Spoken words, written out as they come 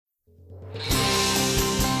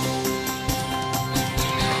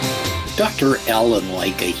Dr. Alan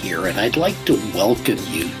Leica here, and I'd like to welcome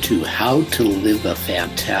you to How to Live a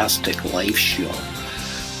Fantastic Life show,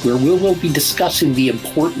 where we will be discussing the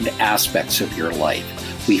important aspects of your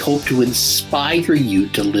life. We hope to inspire you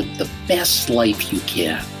to live the best life you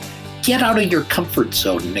can. Get out of your comfort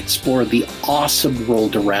zone and explore the awesome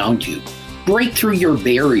world around you. Break through your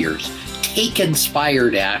barriers. Take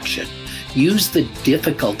inspired action. Use the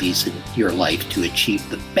difficulties in your life to achieve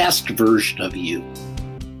the best version of you.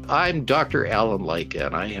 I'm Dr. Alan Leica,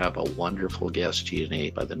 and I have a wonderful guest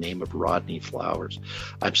GNA by the name of Rodney Flowers.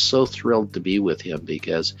 I'm so thrilled to be with him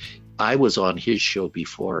because I was on his show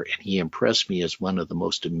before, and he impressed me as one of the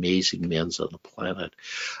most amazing men on the planet.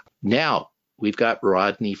 Now, we've got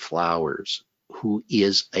Rodney Flowers, who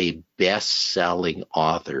is a best-selling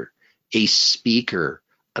author, a speaker,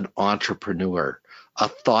 an entrepreneur, a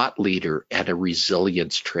thought leader, and a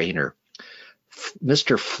resilience trainer.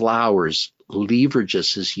 Mr. Flowers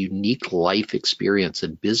leverages his unique life experience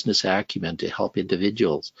and business acumen to help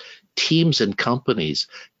individuals, teams, and companies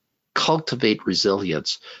cultivate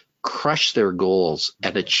resilience, crush their goals,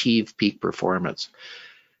 and achieve peak performance.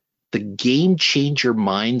 The game changer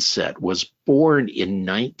mindset was born in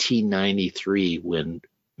 1993 when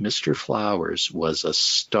Mr. Flowers was a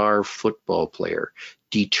star football player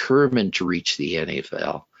determined to reach the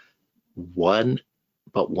NFL. One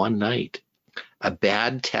night, a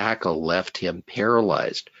bad tackle left him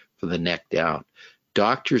paralyzed from the neck down.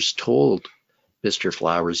 Doctors told Mr.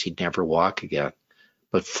 Flowers he'd never walk again,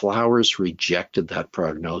 but Flowers rejected that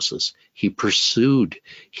prognosis. He pursued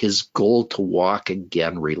his goal to walk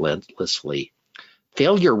again relentlessly.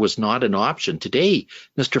 Failure was not an option. Today,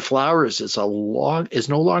 Mr. Flowers is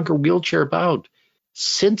no longer wheelchair bound.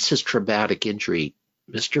 Since his traumatic injury,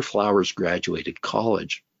 Mr. Flowers graduated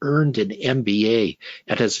college, earned an MBA,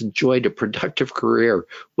 and has enjoyed a productive career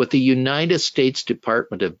with the United States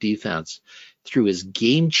Department of Defense through his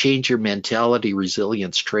Game Changer Mentality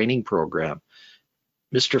Resilience Training Program.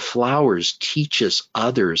 Mr. Flowers teaches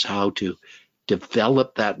others how to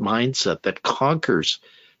develop that mindset that conquers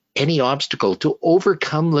any obstacle, to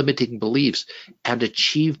overcome limiting beliefs and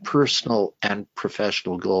achieve personal and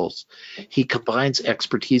professional goals. He combines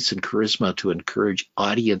expertise and charisma to encourage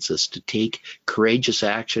audiences to take courageous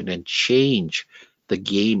action and change the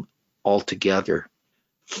game altogether.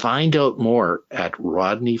 Find out more at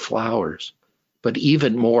Rodney Flowers. But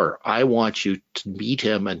even more, I want you to meet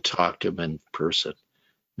him and talk to him in person.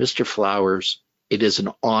 Mr. Flowers, it is an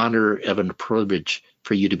honor and a privilege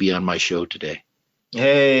for you to be on my show today.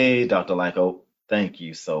 Hey, Dr. Leica, thank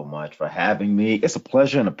you so much for having me. It's a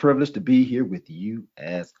pleasure and a privilege to be here with you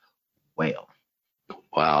as well.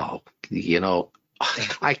 Wow.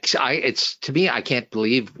 It's to me, I can't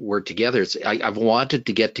believe we're together. I've wanted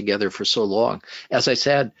to get together for so long. As I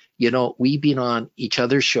said, we've been on each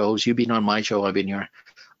other's shows. You've been on my show. I've been here.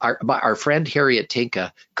 Our friend Harriet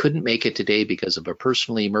Tinka couldn't make it today because of a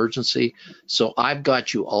personal emergency. So I've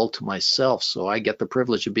got you all to myself. So I get the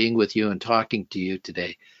privilege of being with you and talking to you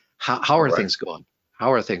today. How are things going?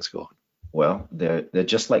 How are things going? Well, they're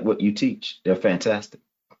just like what you teach. They're fantastic.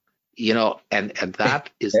 And that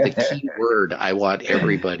is the key word I want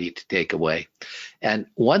everybody to take away. And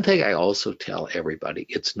one thing I also tell everybody,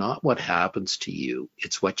 it's not what happens to you,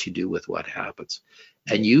 it's what you do with what happens.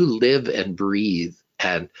 And you live and breathe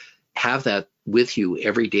and have that with you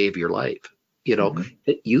every day of your life.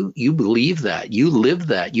 You believe that, you live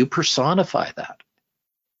that, you personify that.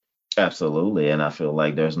 Absolutely. And I feel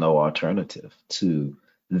like there's no alternative to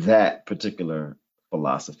that particular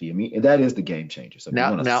philosophy. I mean, that is the game changer. So if you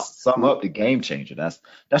want to sum up the game changer,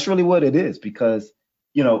 that's really what it is, because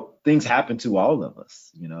things happen to all of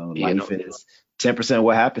us. Life is 10%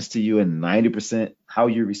 what happens to you and 90% how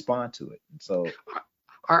you respond to it. And so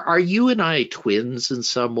Are you and I twins in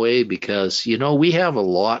some way? Because, we have a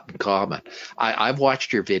lot in common. I've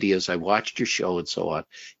watched your videos, I watched your show and so on.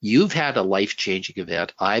 You've had a life-changing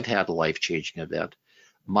event. I've had a life-changing event.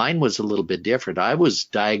 Mine was a little bit different. I was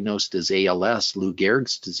diagnosed as ALS, Lou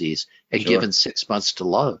Gehrig's disease, and given 6 months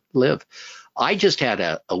to live. I just had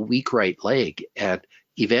a weak right leg, and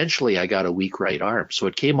eventually I got a weak right arm. So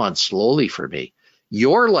it came on slowly for me.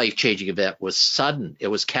 Your life-changing event was sudden. It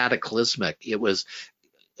was cataclysmic. It was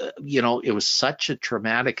it was such a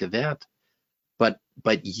traumatic event, but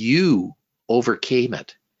you overcame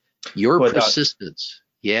it. Your persistence.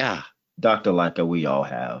 Dr. Leica, we all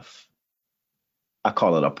have, I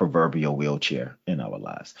call it a proverbial wheelchair in our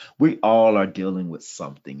lives. We all are dealing with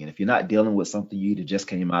something. And if you're not dealing with something, you either just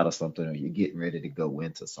came out of something or you're getting ready to go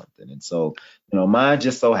into something. And so, mine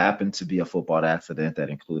just so happened to be a football accident that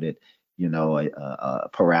included, a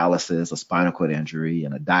paralysis, a spinal cord injury,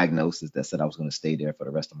 and a diagnosis that said I was going to stay there for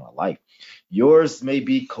the rest of my life. Yours may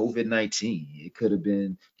be COVID-19. It could have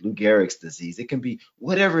been Lou Gehrig's disease. It can be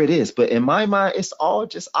whatever it is. But in my mind, it's all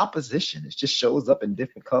just opposition. It just shows up in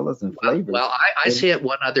different colors and flavors. Well, I say it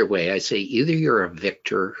one other way. I say either you're a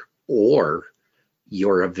victor or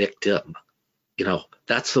you're a victim.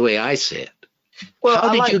 That's the way I say it. Well,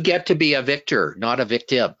 how did you get to be a victor, not a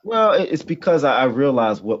victim? Well, it's because I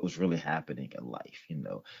realized what was really happening in life.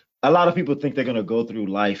 A lot of people think they're going to go through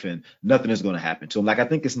life and nothing is going to happen to them. Like, I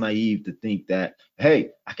think it's naive to think that, hey,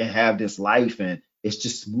 I can have this life and it's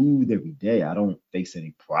just smooth every day. I don't face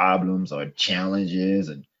any problems or challenges,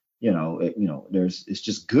 and it's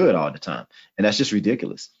just good all the time. And that's just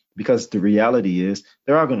ridiculous, because the reality is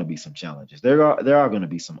there are going to be some challenges. There are going to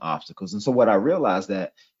be some obstacles. And so what I realized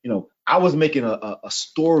that, I was making a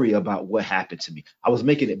story about what happened to me. I was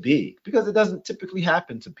making it big because it doesn't typically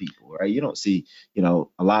happen to people, right? You don't see, a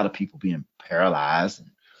lot of people being paralyzed and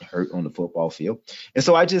hurt on the football field. And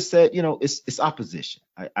so I just said, it's opposition.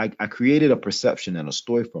 I created a perception and a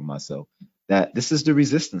story for myself that this is the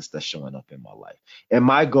resistance that's showing up in my life. And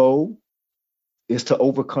my goal is to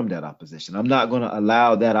overcome that opposition. I'm not going to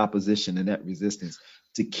allow that opposition and that resistance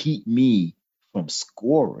to keep me from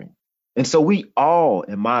scoring. And so we all,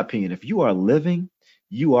 in my opinion, if you are living,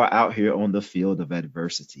 you are out here on the field of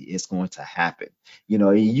adversity. It's going to happen.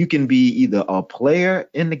 You can be either a player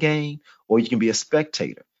in the game or you can be a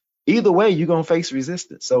spectator. Either way, you're going to face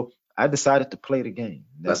resistance. So I decided to play the game.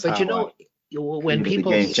 But when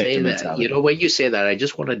people say that, when you say that, I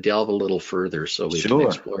just want to delve a little further so we can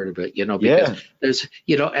explore it a bit, because there's,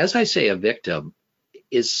 as I say, a victim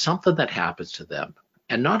is something that happens to them.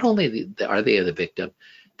 And not only are they the victim,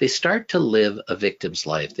 they start to live a victim's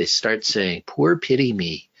life. They start saying, poor pity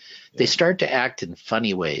me. Yeah. They start to act in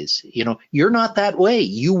funny ways. You're not that way.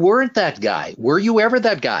 You weren't that guy. Were you ever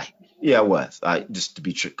that guy? Yeah, I was. Just to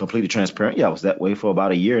be completely transparent, I was that way for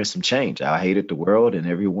about a year and some change. I hated the world and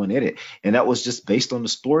everyone in it. And that was just based on the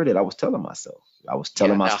story that I was telling myself. I was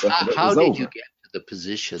telling myself that it was over. How did you get to the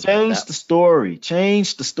position? Change the story.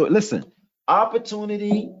 Listen,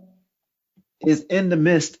 opportunity is in the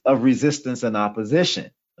midst of resistance and opposition.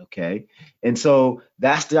 Okay. And so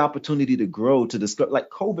that's the opportunity to grow, to discover, like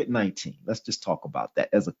COVID-19. Let's just talk about that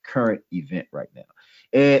as a current event right now.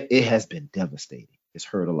 And it has been devastating. It's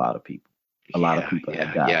hurt a lot of people. A lot of people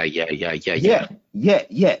have died.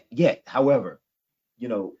 Yet. However,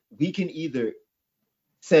 we can either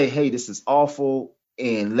say, hey, this is awful,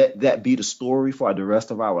 and let that be the story for the rest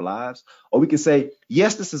of our lives. Or we can say,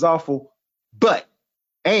 yes, this is awful,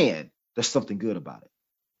 and there's something good about it.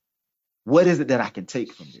 What is it that I can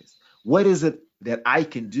take from this? What is it that I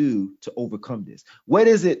can do to overcome this? What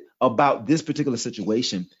is it about this particular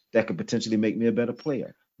situation that could potentially make me a better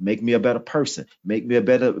player, make me a better person, make me a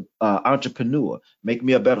better entrepreneur, make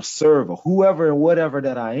me a better server, whoever and whatever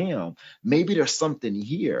that I am? Maybe there's something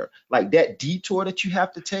here, like that detour that you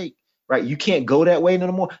have to take, right? You can't go that way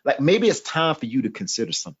no more. Like, maybe it's time for you to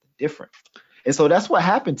consider something different. And so that's what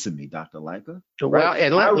happened to me, Dr. Leica. Well,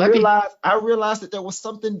 and I realized that there was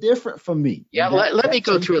something different for me. Yeah, let me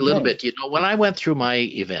go through a little bit. When I went through my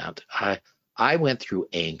event, I went through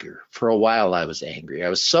anger. For a while, I was angry. I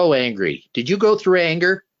was so angry. Did you go through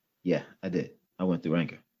anger? Yeah, I did. I went through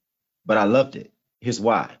anger. But I loved it. Here's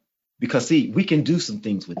why. Because, see, we can do some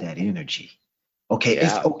things with that energy. Okay, yeah.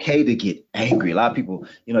 It's okay to get angry. A lot of people,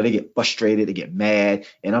 they get frustrated, they get mad.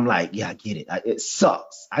 And I'm like, yeah, I get it. It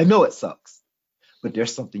sucks. I know it sucks. But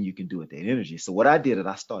there's something you can do with that energy. So what I did is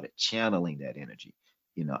I started channeling that energy.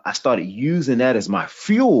 I started using that as my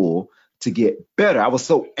fuel to get better. I was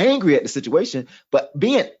so angry at the situation, but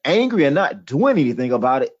being angry and not doing anything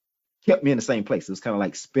about it kept me in the same place. It was kind of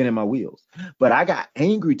like spinning my wheels. But I got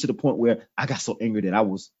angry to the point where I got so angry that I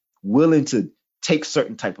was willing to take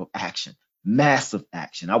certain type of action, massive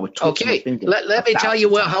action. I would let me tell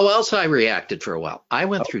you how else I reacted for a while. I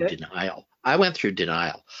went through denial. I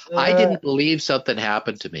didn't believe something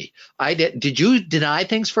happened to me. I did. Did you deny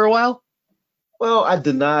things for a while? Well, I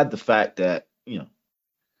denied the fact that,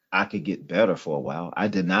 I could get better for a while. I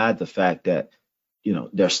denied the fact that,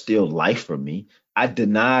 there's still life for me. I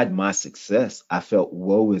denied my success. I felt,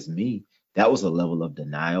 woe is me. That was a level of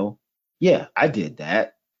denial. Yeah, I did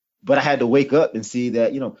that. But I had to wake up and see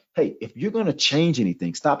that, hey, if you're going to change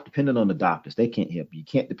anything, stop depending on the doctors. They can't help you. You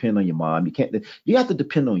can't depend on your mom. You have to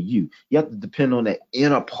depend on you. You have to depend on that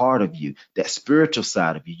inner part of you, that spiritual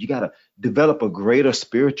side of you. You got to develop a greater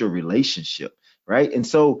spiritual relationship, right? And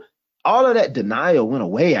so all of that denial went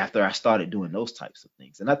away after I started doing those types of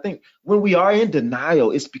things. And I think when we are in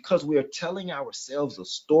denial, it's because we are telling ourselves a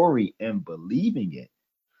story and believing it.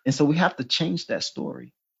 And so we have to change that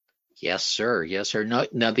story. Yes, sir. Yes, sir.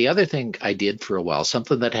 Now, the other thing I did for a while,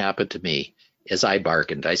 something that happened to me, is I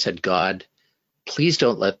bargained. I said, God, please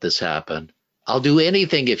don't let this happen. I'll do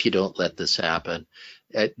anything if you don't let this happen.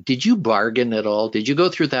 Did you bargain at all? Did you go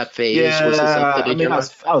through that phase? Was it Yeah, something I in mean, your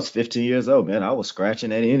life? I was 15 years old, man. I was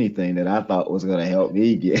scratching at anything that I thought was gonna help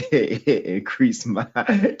me get increase my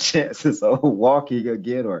chances of walking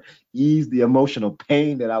again or ease the emotional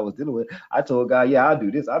pain that I was dealing with. I told God, yeah, I'll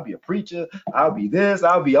do this. I'll be a preacher. I'll be this.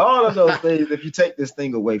 I'll be all of those things if you take this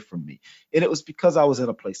thing away from me. And it was because I was in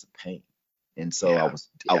a place of pain, and so Yeah,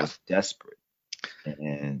 I yeah. was desperate,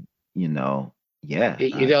 and you know, yeah,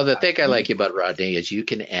 The I thing I like needed about Rodney is you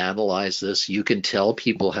can analyze this, you can tell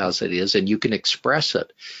people how it is, and you can express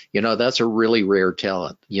it. That's a really rare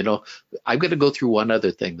talent. I'm going to go through one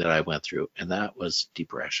other thing that I went through, and that was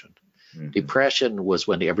depression. hmm Depression was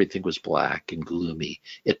when everything was black and gloomy.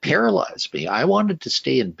 It paralyzed me. I wanted to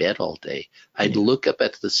stay in bed all day. I'd yeah. look up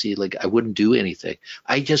at the ceiling. I wouldn't do anything.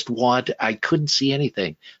 I couldn't see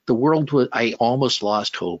anything. I almost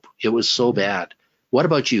lost hope. It was so Mhm. bad. What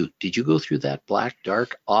about you? Did you go through that black,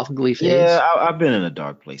 dark, ugly Yeah, phase? I've been in a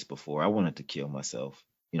dark place before. I wanted to kill myself.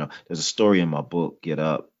 There's a story in my book, Get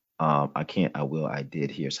Up. I can't, I will, I did.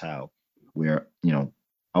 Here's how. Where,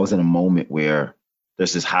 I was in a moment where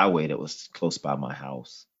there's this highway that was close by my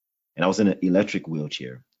house, and I was in an electric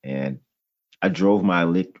wheelchair, and I drove my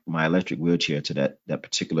electric wheelchair to that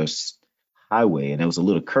particular highway, and there was a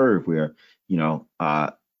little curve where, you know,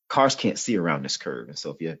 uh, cars can't see around this curve, and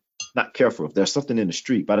so if you're not careful, if there's something in the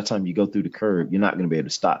street, by the time you go through the curve, you're not going to be able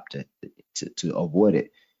to stop to avoid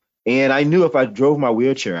it. And I knew if I drove my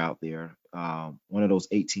wheelchair out there, one of those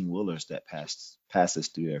 18 wheelers that passes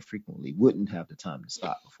through there frequently wouldn't have the time to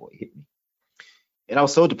stop before it hit me. And I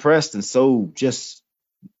was so depressed and so just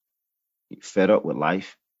fed up with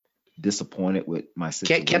life, disappointed with my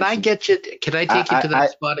Can I situation. get you? Can I take you to that I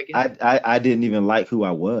spot again? I didn't even like who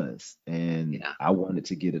I was, and Yeah. I wanted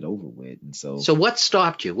to get it over with. And so, So what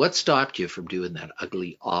stopped you? What stopped you from doing that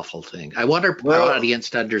ugly, awful thing? I want our well,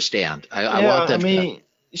 audience to understand. I yeah, want I them to. mean,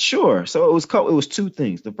 sure. So it was two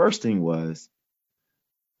things. The first thing was,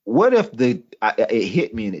 what if it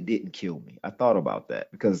hit me and it didn't kill me? I thought about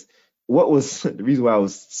that because what was the reason why I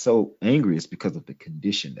was so angry is because of the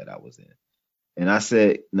condition that I was in. And I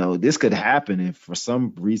said, no, this could happen, and for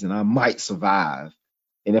some reason I might survive.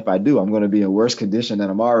 And if I do, I'm going to be in worse condition than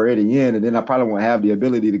I'm already in, and then I probably won't have the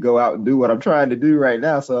ability to go out and do what I'm trying to do right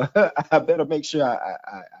now. So I better make sure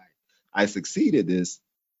I succeed at this.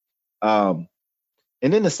 Um,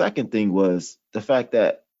 and then the second thing was the fact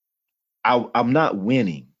that I'm not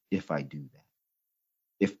winning if I do that.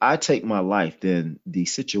 If I take my life, then the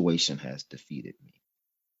situation has defeated me.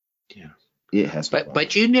 Yeah. It has But won.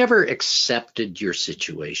 you never accepted your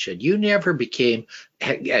situation. You never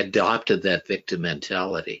adopted that victim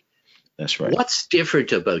mentality. That's right. What's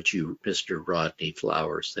different about you, Mr. Rodney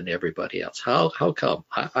Flowers, than everybody else? How come?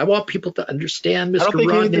 I want people to understand I don't Mr.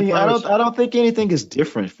 think Rodney anything. Flowers. I don't think anything is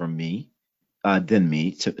different from me than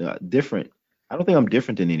me. Different. I don't think I'm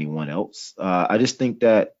different than anyone else. I just think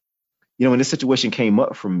that when this situation came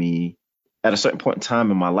up for me, at a certain point in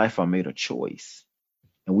time in my life, I made a choice,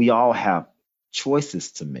 and we all have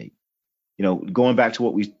choices to make. Going back to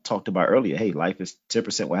what we talked about earlier, hey, life is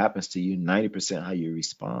 10% what happens to you, 90% how you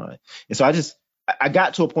respond. And so I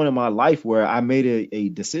got to a point in my life where I made a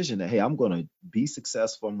decision that, hey, I'm going to be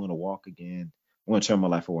successful. I'm going to walk again. I'm going to turn my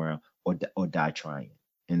life around or die trying.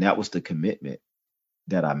 And that was the commitment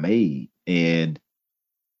that I made. And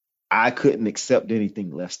I couldn't accept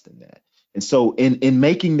anything less than that. And so in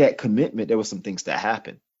making that commitment, there were some things that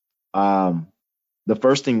happened. Um, the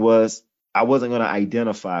first thing was I wasn't going to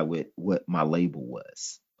identify with what my label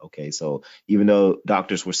was. Okay, so even though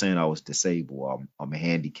doctors were saying I was disabled, or I'm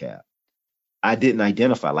handicapped, I didn't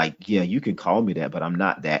identify. Like, yeah, you can call me that, but I'm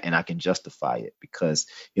not that, and I can justify it because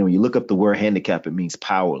when you look up the word handicap, it means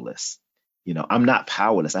powerless. I'm not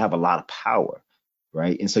powerless. I have a lot of power,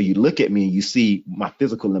 right? And so you look at me and you see my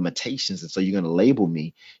physical limitations, and so you're going to label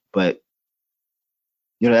me, but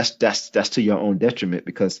that's to your own detriment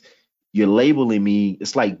because you're labeling me.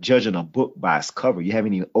 It's like judging a book by its cover. You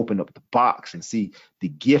haven't even opened up the box and see the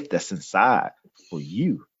gift that's inside for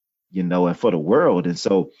you, and for the world. And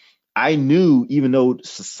so I knew, even though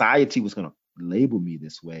society was going to label me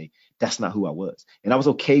this way, that's not who I was. And I was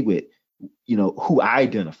okay with, who I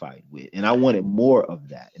identified with. And I wanted more of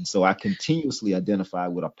that. And so I continuously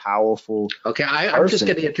identified with a powerful Okay, I'm just person.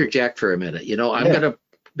 going to interject for a minute. I'm Yeah. going to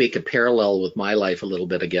make a parallel with my life a little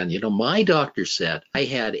bit again. My doctor said I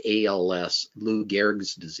had ALS, Lou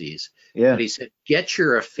Gehrig's disease, but Yeah. he said, get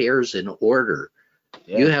your affairs in order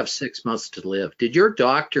You Yeah. have 6 months to live. Did your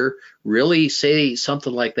doctor really say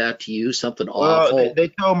something like that to you? Something Well, awful? they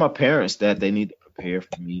told my parents that they need to prepare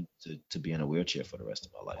for me to be in a wheelchair for the rest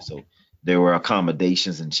of my life. So there were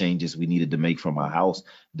accommodations and changes we needed to make from my house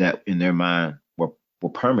that in their mind were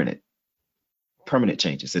permanent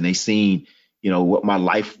changes. And they seen, what my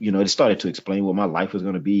life, they started to explain what my life was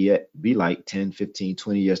going to be like 10, 15,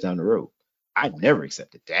 20 years down the road. I never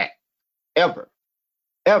accepted that. Ever.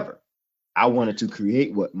 Ever. I wanted to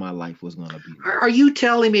create what my life was going to be like. Are you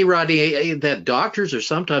telling me, Rodney, that doctors are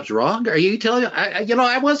sometimes wrong? Are you telling me?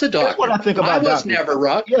 I was a Here's what doctor. I think I about was doctors. never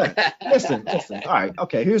wrong. Yeah, listen. All right,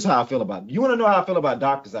 okay. Here's how I feel about it. You want to know how I feel about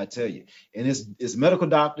doctors? I tell you, and it's medical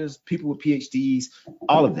doctors, people with PhDs,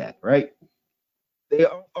 all of that, right? They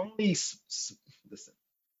only listen.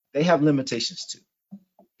 They have limitations too.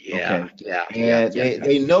 Yeah, Okay, yeah, yeah, and yeah.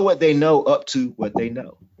 they know what they know up to what they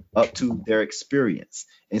know, up to their experience.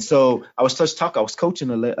 And so I was coaching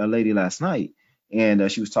a lady last night, and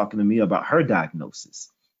she was talking to me about her diagnosis.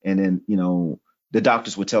 And then the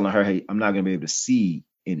doctors were telling her, "Hey, I'm not going to be able to see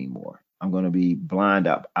anymore. I'm going to be blind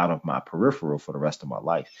out of my peripheral for the rest of my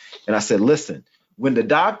life." And I said, "Listen, when the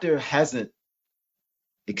doctor hasn't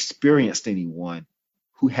experienced anyone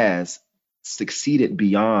who has succeeded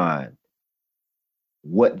beyond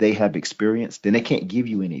what they have experienced, then they can't give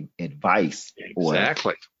you any advice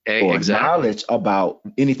Exactly. or knowledge about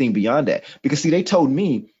anything beyond that. Because see, they told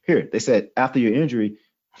me here, they said after your injury,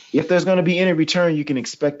 if there's going to be any return, you can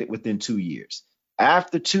expect it within 2 years.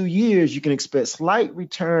 After 2 years, you can expect slight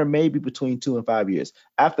return, maybe between 2 and 5 years.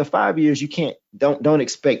 After 5 years, you don't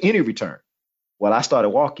expect any return. Well, I started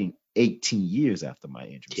walking 18 years after my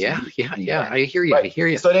injury. Yeah, yeah. I hear you. Right. I hear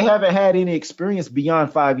you. So they haven't had any experience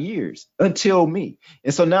beyond 5 years until me.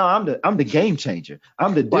 And so now I'm the game changer.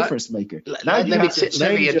 I'm the difference maker. Now you have to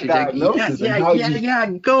change your diagnosis and how you. Yeah.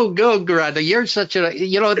 Go, Rodney. You're such a,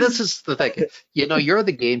 this is the thing. You're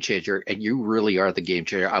the game changer, and you really are the game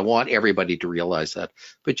changer. I want everybody to realize that.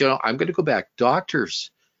 But I'm going to go back. Doctors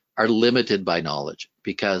are limited by knowledge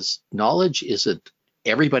because knowledge isn't.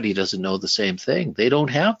 Everybody doesn't know the same thing. They don't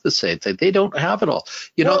have the same thing. They don't have it all.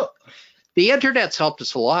 The internet's helped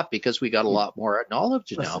us a lot because we got a lot more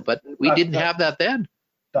knowledge now, but we didn't have that then.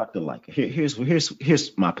 Dr. Leica,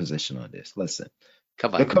 here's my position on this. Listen,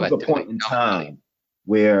 there comes a point in time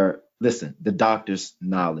where, listen, the doctor's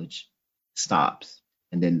knowledge stops,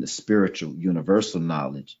 and then the spiritual, universal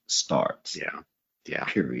knowledge starts. Yeah.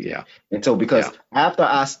 Period. Yeah. And so because after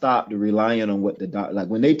I stopped relying on what the doctor, like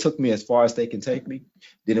when they took me as far as they can take me,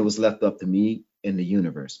 then it was left up to me and the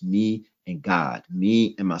universe, me and God,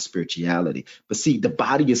 me and my spirituality. But see, the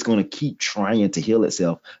body is going to keep trying to heal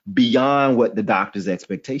itself beyond what the doctor's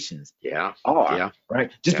expectations are.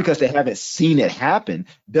 Right? Just because they haven't seen it happen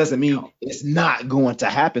doesn't mean it's not going to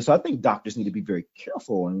happen. So I think doctors need to be very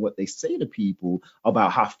careful in what they say to people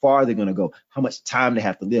about how far they're going to go, how much time they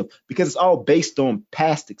have to live, because it's all based on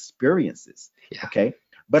past experiences. Yeah. Okay.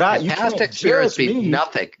 But you past can't experience judge me.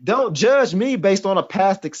 Nothing. Don't judge me based on a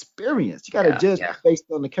past experience. You got to judge me based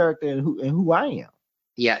on the character and who I am.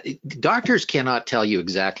 Yeah, doctors cannot tell you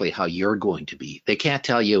exactly how you're going to be. They can't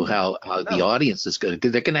tell you how the audience is going to.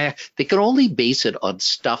 They can only base it on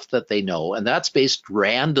stuff that they know, and that's based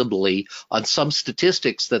randomly on some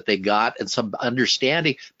statistics that they got and some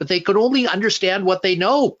understanding. But they can only understand what they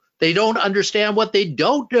know. They don't understand what they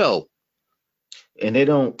don't know. And they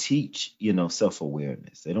don't teach,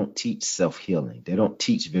 self-awareness. They don't teach self-healing. They don't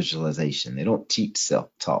teach visualization. They don't teach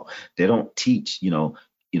self-talk. They don't teach,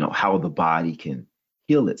 how the body can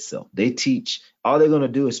heal itself. They teach, all they're going to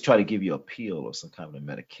do is try to give you a pill or some kind of a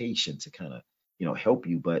medication to kind of, help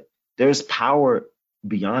you. But there's power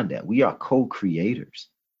beyond that. We are co-creators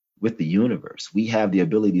with the universe. We have the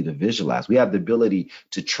ability to visualize. We have the ability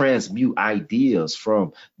to transmute ideas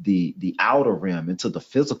from the outer realm into the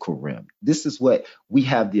physical realm. This is what we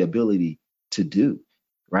have the ability to do,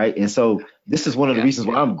 right? And so this is one of the reasons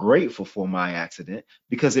why I'm grateful for my accident,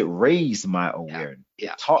 because it raised my awareness.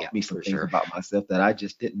 It taught me some things about myself that I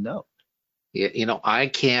just didn't know. I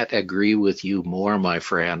can't agree with you more, my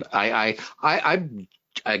friend.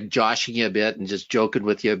 I'm joshing you a bit and just joking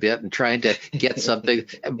with you a bit and trying to get something.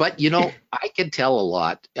 But, I can tell a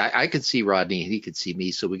lot. I can see Rodney and he can see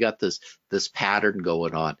me. So we got this pattern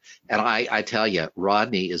going on. And I tell you,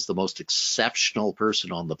 Rodney is the most exceptional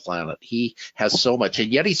person on the planet. He has so much,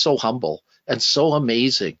 and yet he's so humble and so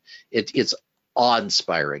amazing. It's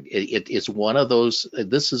awe-inspiring. It is one of those.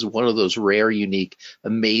 This is one of those rare, unique,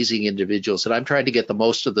 amazing individuals, and I'm trying to get the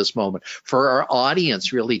most of this moment for our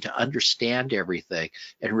audience, really, to understand everything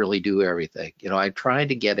and really do everything. I'm trying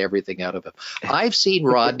to get everything out of him. I've seen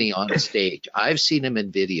Rodney on a stage. I've seen him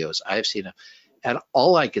in videos. I've seen him. And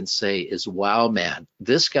all I can say is, wow, man,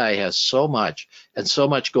 this guy has so much and so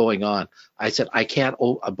much going on. I said, I can't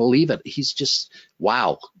believe it. He's just,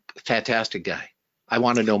 wow, fantastic guy. I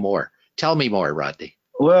want to know more. Tell me more, Rodney.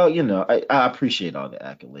 Well, I appreciate all the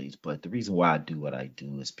accolades, but the reason why I do what I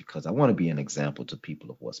do is because I want to be an example to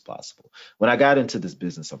people of what's possible. When I got into this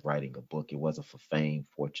business of writing a book, it wasn't for fame,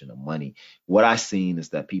 fortune, or money. What I seen is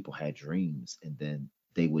that people had dreams and then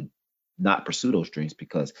they would not pursue those dreams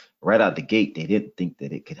because right out the gate, they didn't think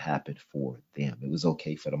that it could happen for them. It was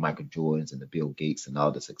okay for the Michael Jordans and the Bill Gates and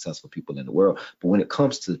all the successful people in the world. But when it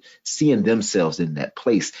comes to seeing themselves in that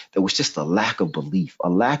place, there was just a lack of belief, a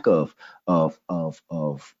lack of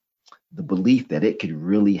the belief that it could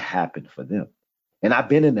really happen for them. And I've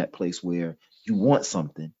been in that place where you want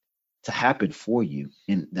something to happen for you,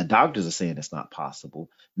 and the doctors are saying it's not possible.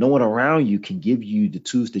 No one around you can give you the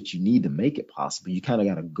tools that you need to make it possible. You kind of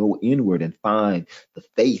got to go inward and find the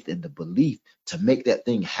faith and the belief to make that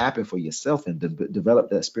thing happen for yourself and develop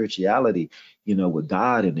that spirituality, with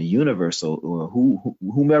God and the universe or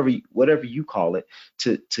whomever, whatever you call it,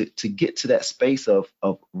 to get to that space of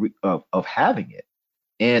having it.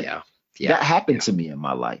 And that happened to me in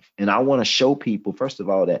my life. And I want to show people, first of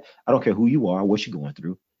all, that I don't care who you are, what you're going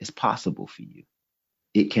through, it's possible for you.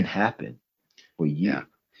 It can happen for you. Yeah.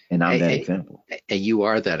 And I'm that example. And you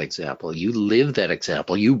are that example. You live that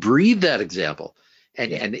example. You breathe that example.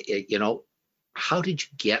 And how did you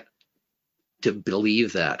get to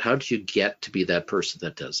believe that? How did you get to be that person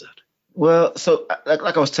that does that? Well, so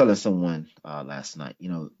like I was telling someone last night,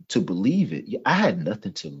 to believe it, I had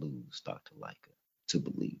nothing to lose, Dr. Leica, to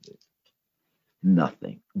believe it.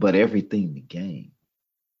 Nothing, but everything to gain.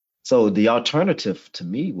 So the alternative to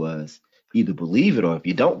me was either believe it, or if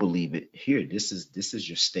you don't believe it, here, this is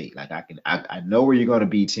your state. Like I know where you're going to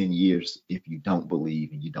be 10 years if you don't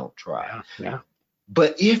believe and you don't try. Yeah.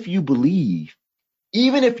 But if you believe,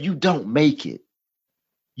 even if you don't make it,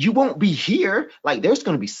 you won't be here. Like there's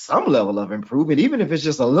going to be some level of improvement, even if it's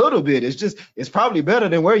just a little bit. It's probably better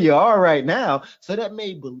than where you are right now. So that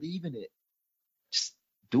made believing it just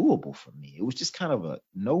doable for me. It was just kind of a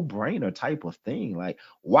no-brainer type of thing. Like,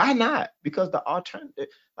 why not? Because the alternative,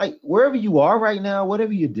 like wherever you are right now,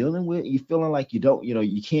 whatever you're dealing with, you're feeling like you don't,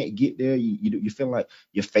 you can't get there. You feel like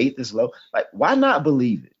your faith is low. Like, why not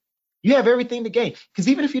believe it? You have everything to gain. Because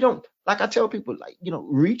even if you don't, like I tell people, like,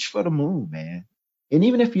 reach for the moon, man. And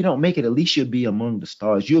even if you don't make it, at least you'll be among the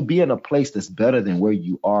stars. You'll be in a place that's better than where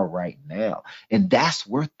you are right now. And that's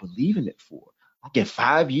worth believing it for. Like in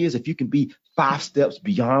 5 years, if you can be 5 steps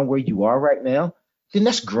beyond where you are right now, then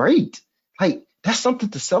that's great. Like that's something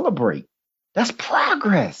to celebrate. That's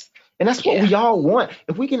progress. And that's what we all want.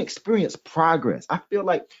 If we can experience progress, I feel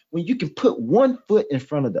like when you can put one foot in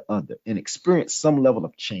front of the other and experience some level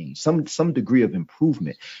of change, some degree of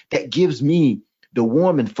improvement, that gives me the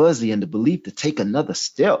warm and fuzzy and the belief to take another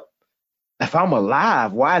step. If I'm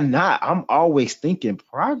alive, why not? I'm always thinking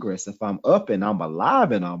progress. If I'm up and I'm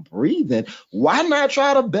alive and I'm breathing, why not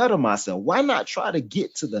try to better myself? Why not try to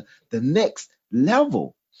get to the next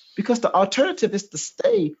level? Because the alternative is to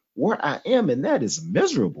stay where I am, and that is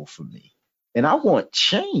miserable for me. And I want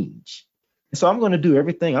change. And so I'm going to do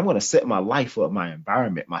everything. I'm going to set my life up, my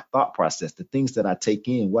environment, my thought process, the things that I take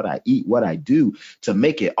in, what I eat, what I do, to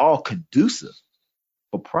make it all conducive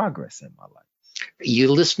for progress in my life.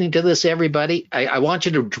 You listening to this, everybody? I want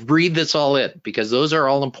you to breathe this all in, because those are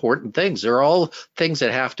all important things. They're all things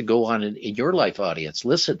that have to go on in your life, audience.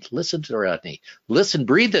 Listen to Rodney. Listen,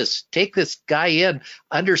 breathe this. Take this guy in.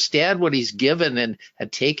 Understand what he's given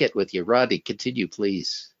and take it with you. Rodney, continue,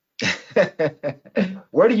 please.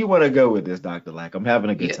 Where do you want to go with this, Dr. Lack? I'm having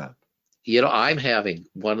a good time. I'm having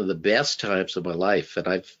one of the best times of my life,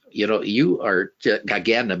 and you are,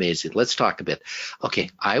 again, amazing. Let's talk a bit.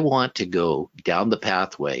 Okay, I want to go down the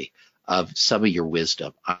pathway of some of your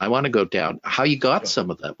wisdom. I want to go down how you got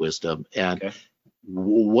some of that wisdom and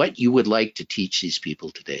what you would like to teach these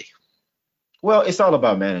people today. Well, it's all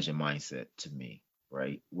about managing mindset to me,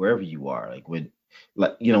 right? Wherever you are, in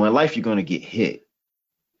life, you're going to get hit.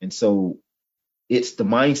 And so it's the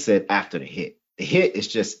mindset after the hit. The hit is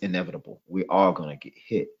just inevitable. We're all going to get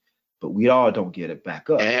hit, but we all don't get it back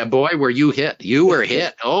up. And boy, were you hit. You were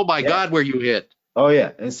hit. Oh, my God, were you hit. Oh,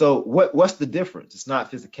 yeah. And so what's the difference? It's not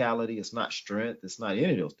physicality. It's not strength. It's not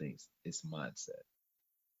any of those things. It's mindset.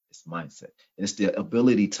 It's mindset. And it's the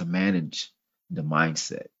ability to manage the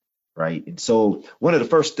mindset, right? And so one of the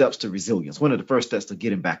first steps to resilience, one of the first steps to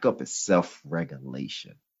getting back up is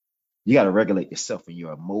self-regulation. You got to regulate yourself and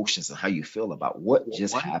your emotions and how you feel about what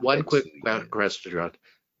just happened. One quick question, Rod.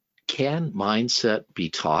 Can mindset be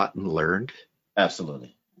taught and learned?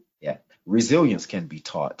 Absolutely. Yeah. Resilience can be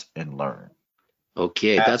taught and learned.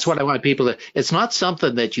 Okay, that's what I Absolutely. want people to. It's not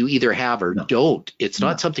something that you either have or No, don't. It's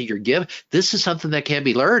not no. something you're given. This is something that can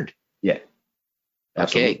be learned. Yeah,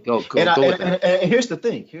 Okay, absolutely. go And go I go with that. and here's the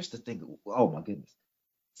thing. Here's the thing. Oh my goodness.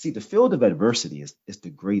 See, the field of adversity is the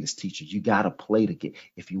greatest teacher. You got to play to get.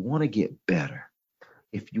 If you want to get better,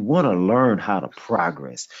 if you want to learn how to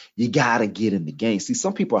progress, you got to get in the game. See,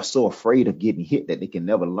 some people are so afraid of getting hit that they can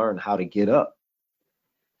never learn how to get up.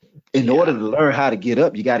 In order Yeah. to learn how to get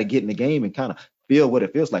up, you got to get in the game and kind of feel what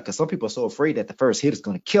it feels like. Because some people are so afraid that the first hit is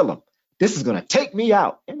going to kill them. This is going to take me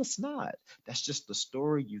out. And it's not. That's just the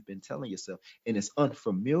story you've been telling yourself. And it's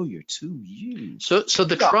unfamiliar to you. So We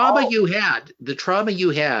are all, the trauma you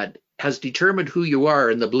had has determined who you are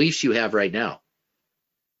and the beliefs you have right now.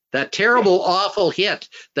 That yeah, terrible, awful hit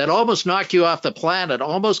that almost knocked you off the planet,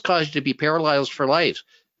 almost caused you to be paralyzed for life.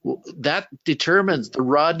 That determines the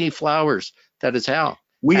Rodney Flowers that is how.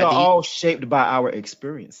 we And are he, all shaped by our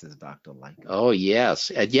experiences, Dr. Leica. oh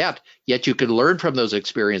yes, and yet you can learn from those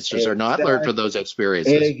experiences or not learn from Exactly. those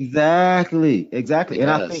experiences. Exactly.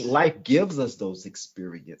 And I think Yes. life gives us those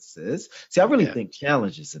experiences. See, I really Yeah. think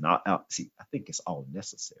challenges and see, I think it's all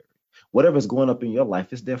necessary. Whatever's going up in your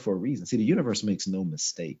life is there for a reason. See, the universe makes no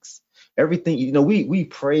mistakes. Everything, we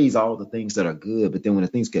praise all the things that are good, but then when the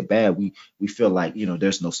things get bad, we feel like,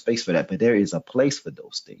 there's no space for that. But there is a place for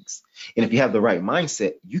those things. And if you have the right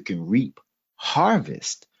mindset, you can reap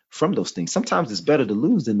harvest from those things. Sometimes it's better to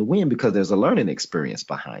lose than to win because there's a learning experience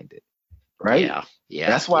behind it, right? Yeah. Yeah.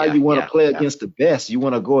 That's why Yeah. you want to Yeah. play Yeah. against the best. You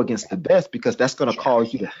want to go against the best because that's going to Yeah.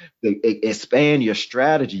 cause you to expand your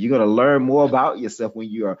strategy. You're going to learn more about yourself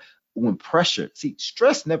when pressured. See,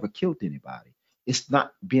 stress never killed anybody. It's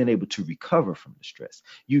not being able to recover from the stress.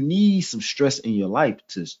 You need some stress in your life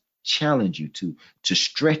to challenge you, to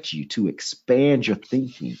stretch you, to expand your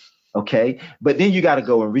thinking. Okay. But then you got to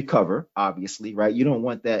go and recover, obviously, right? You don't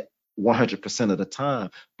want that 100% of the time,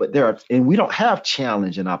 but and we don't have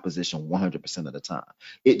challenge and opposition 100% of the time.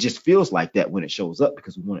 It just feels like that when it shows up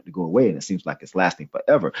because we want it to go away and it seems like it's lasting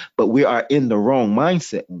forever. But we are in the wrong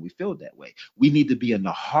mindset when we feel that way. We need to be in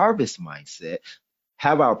the harvest mindset,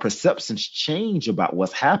 have our perceptions change about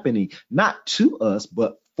what's happening, not to us,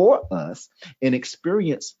 but for us, and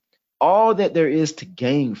experience all that there is to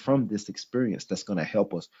gain from this experience that's going to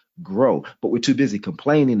help us grow. But we're too busy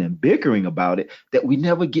complaining and bickering about it that we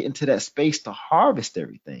never get into that space to harvest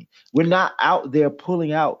everything. We're not out there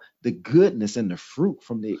pulling out the goodness and the fruit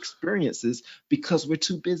from the experiences because we're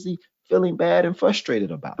too busy feeling bad and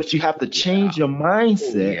frustrated about it. But you have to Yeah. change your Oh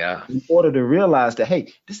mindset yeah. in order to realize that,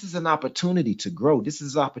 hey, this is an opportunity to grow. This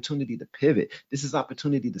is an opportunity to pivot. This is an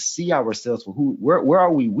opportunity to see ourselves for where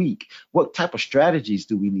are we weak? What type of strategies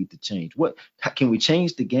do we need to change? How can we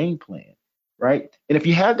change the game plan? Right. And if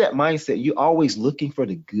you have that mindset, you're always looking for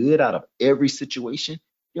the good out of every situation,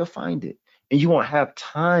 you'll find it. And you won't have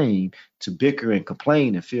time to bicker and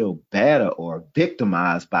complain and feel bad or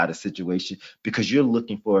victimized by the situation because you're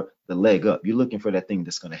looking for the leg up. You're looking for that thing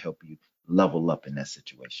that's going to help you level up in that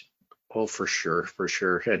situation. Oh, for sure, for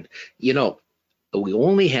sure. And you know, we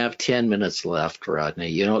only have 10 minutes left,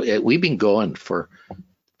 Rodney. We've been going for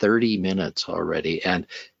 30 minutes already. And,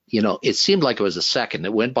 it seemed like it was a second.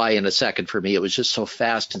 It went by in a second for me. It was just so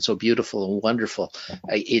fast and so beautiful and wonderful.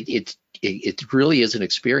 It really is an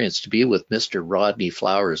experience to be with Mr. Rodney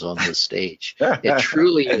Flowers on this stage. It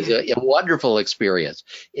truly is a wonderful experience.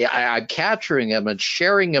 I'm capturing him and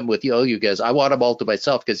sharing him with you guys. I want him all to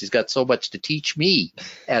myself because he's got so much to teach me.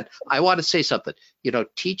 And I want to say something.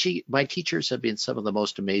 My teachers have been some of the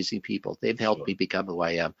most amazing people. They've helped Sure, me become who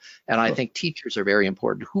I am. And I sure. think teachers are very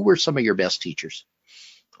important. Who were some of your best teachers?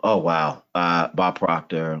 Oh, wow. Bob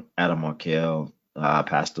Proctor, Adam Markell,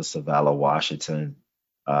 Pastor Savala Washington,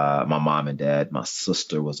 my mom and dad. My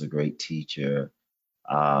sister was a great teacher.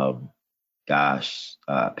 Um,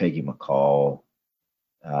 Peggy McCall.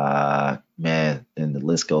 Man, and the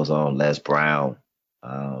list goes on. Les Brown.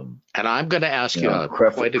 And I'm going to ask you a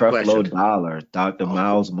pointed Creflo question. Dollar, Dr. Oh,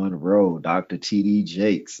 Miles Monroe, Dr. T.D.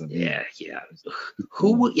 Jakes. I mean, yeah, yeah.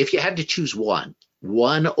 If you had to choose one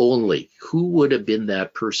only, who would have been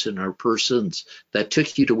that person or persons that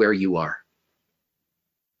took you to where you are?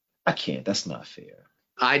 I can't. That's not fair.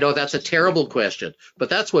 I know that's a terrible question, but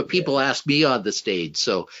that's what Yeah, people ask me on the stage.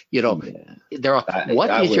 So, yeah. there are, I would.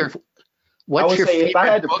 I what's would your say if I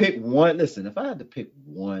favorite had to book? pick one, listen, if I had to pick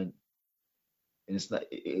one, and it's not,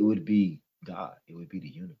 it would be God. It would be the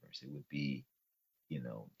universe. It would be, Yeah,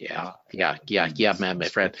 God. yeah, It would yeah, be yeah, man, some my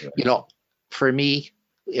friend. spirituality. For me,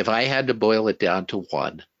 if I had to boil it down to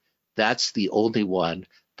one, that's the only one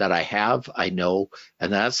that I have, I know,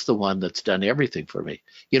 and that's the one that's done everything for me.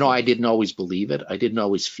 Yeah. I didn't always believe it. I didn't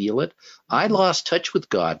always feel it. I Hmm. lost touch with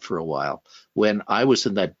God for a while, when I was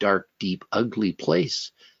in that dark, deep, ugly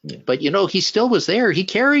place. Yeah. But, he still was there. He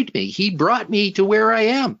carried me. He brought me to where I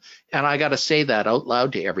am. And I got to say that out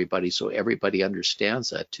loud to everybody so everybody understands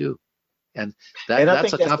that too. And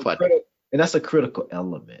that's a tough one. And that's a critical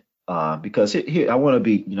element because here I want to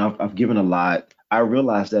be, I've given a lot. I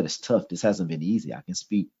realize that it's tough. This hasn't been easy. I can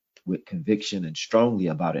speak with conviction and strongly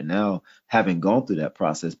about it now, having gone through that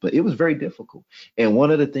process, but it was very difficult. And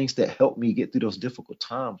one of the things that helped me get through those difficult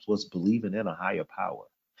times was believing in a higher power,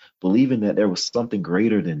 believing that there was something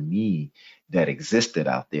greater than me that existed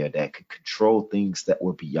out there that could control things that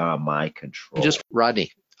were beyond my control. Just,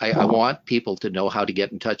 Rodney, I want people to know how to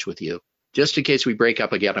get in touch with you. Just in case we break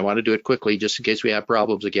up again, I want to do it quickly, just in case we have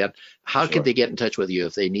problems again. How can they get in touch with you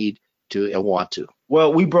if they need to and want to?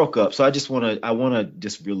 Well, we broke up, so I want to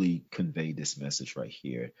just really convey this message right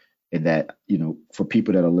here, and that for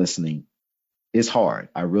people that are listening, it's hard.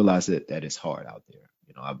 I realize that it's hard out there.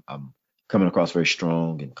 I'm coming across very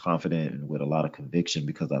strong and confident and with a lot of conviction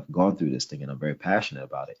because I've gone through this thing and I'm very passionate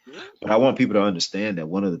about it. But I want people to understand that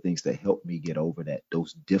one of the things that helped me get over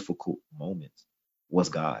those difficult moments was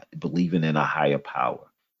God, believing in a higher power.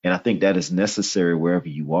 And I think that is necessary wherever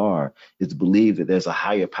you are, is to believe that there's a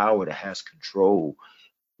higher power that has control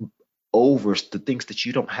over the things that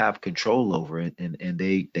you don't have control over, and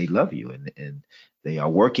they love you and they are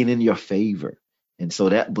working in your favor. And so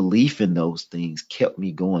that belief in those things kept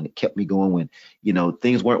me going. It kept me going when,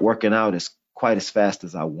 things weren't working out quite as fast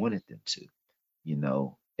as I wanted them to,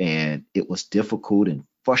 and it was difficult and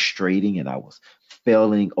frustrating, and I was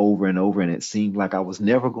failing over and over, and it seemed like I was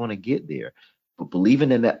never going to get there. But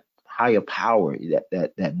believing in that higher power,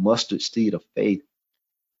 that mustard seed of faith,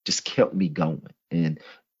 just kept me going. And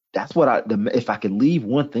that's what if I could leave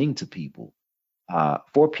one thing to people,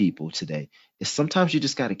 for people today, is sometimes you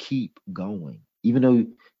just got to keep going, even though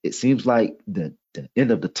it seems like the end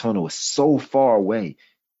of the tunnel is so far away.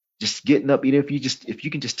 Just getting up, if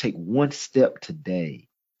you can just take one step today,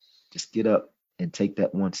 just get up and take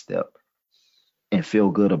that one step and feel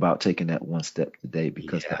good about taking that one step today,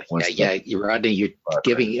 because Rodney, you're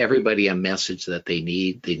giving everybody a message that they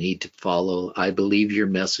need to follow. I believe your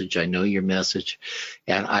message. I know your message.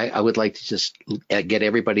 And I would like to just get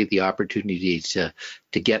everybody the opportunity to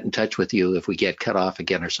get in touch with you if we get cut off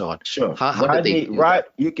again or so on. Sure. Rodney,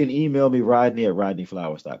 you can email me, Rodney at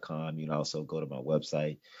rodneyflowers.com. You can also go to my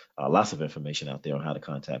website. Lots of information out there on how to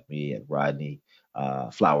contact me at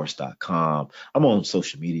rodneyflowers.com. I'm on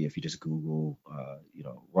social media. If you just Google,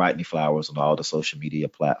 Rodney Flowers on all the social media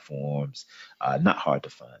platforms, not hard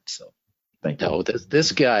to find. So thank you. No,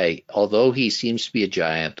 this guy, although he seems to be a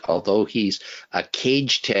giant, although he's a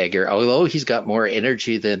cage tagger, although he's got more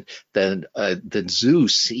energy than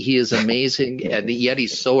Zeus, he is amazing, and yet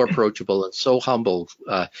he's so approachable and so humble.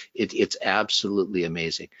 It's absolutely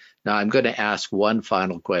amazing. Now, I'm going to ask one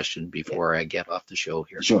final question before I get off the show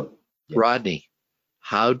here. Sure. Yeah. Rodney,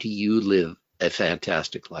 how do you live a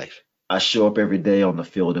fantastic life? I show up every day on the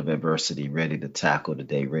field of adversity, ready to tackle the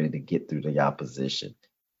day, ready to get through the opposition,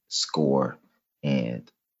 score,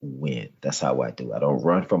 and win. That's how I do. I don't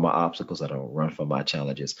run from my obstacles. I don't run from my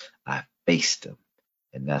challenges. I face them.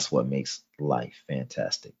 And that's what makes life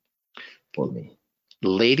fantastic for me.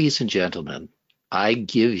 Ladies and gentlemen, I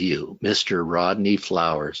give you Mr. Rodney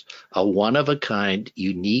Flowers, a one-of-a-kind,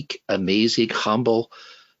 unique, amazing, humble,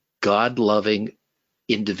 God-loving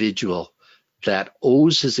individual that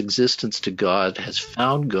owes his existence to God, has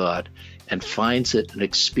found God, and finds it an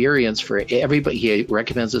experience for everybody. He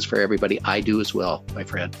recommends this for everybody. I do as well, my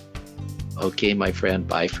friend. Okay, my friend,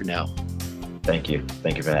 bye for now. Thank you.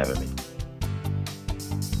 Thank you for having me.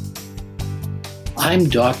 I'm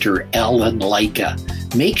Dr. Alan Leica.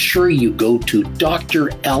 Make sure you go to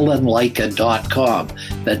dralanleica.com.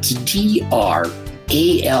 That's DRALLEN.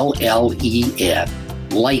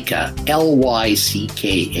 Leica, LYCKA.com,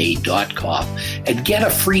 and get a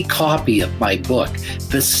free copy of my book,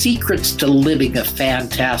 The Secrets to Living a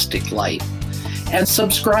Fantastic Life. And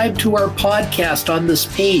subscribe to our podcast on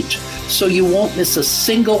this page so you won't miss a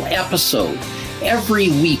single episode. Every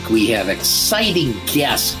week we have exciting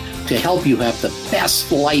guests to help you have the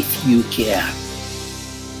best life you can.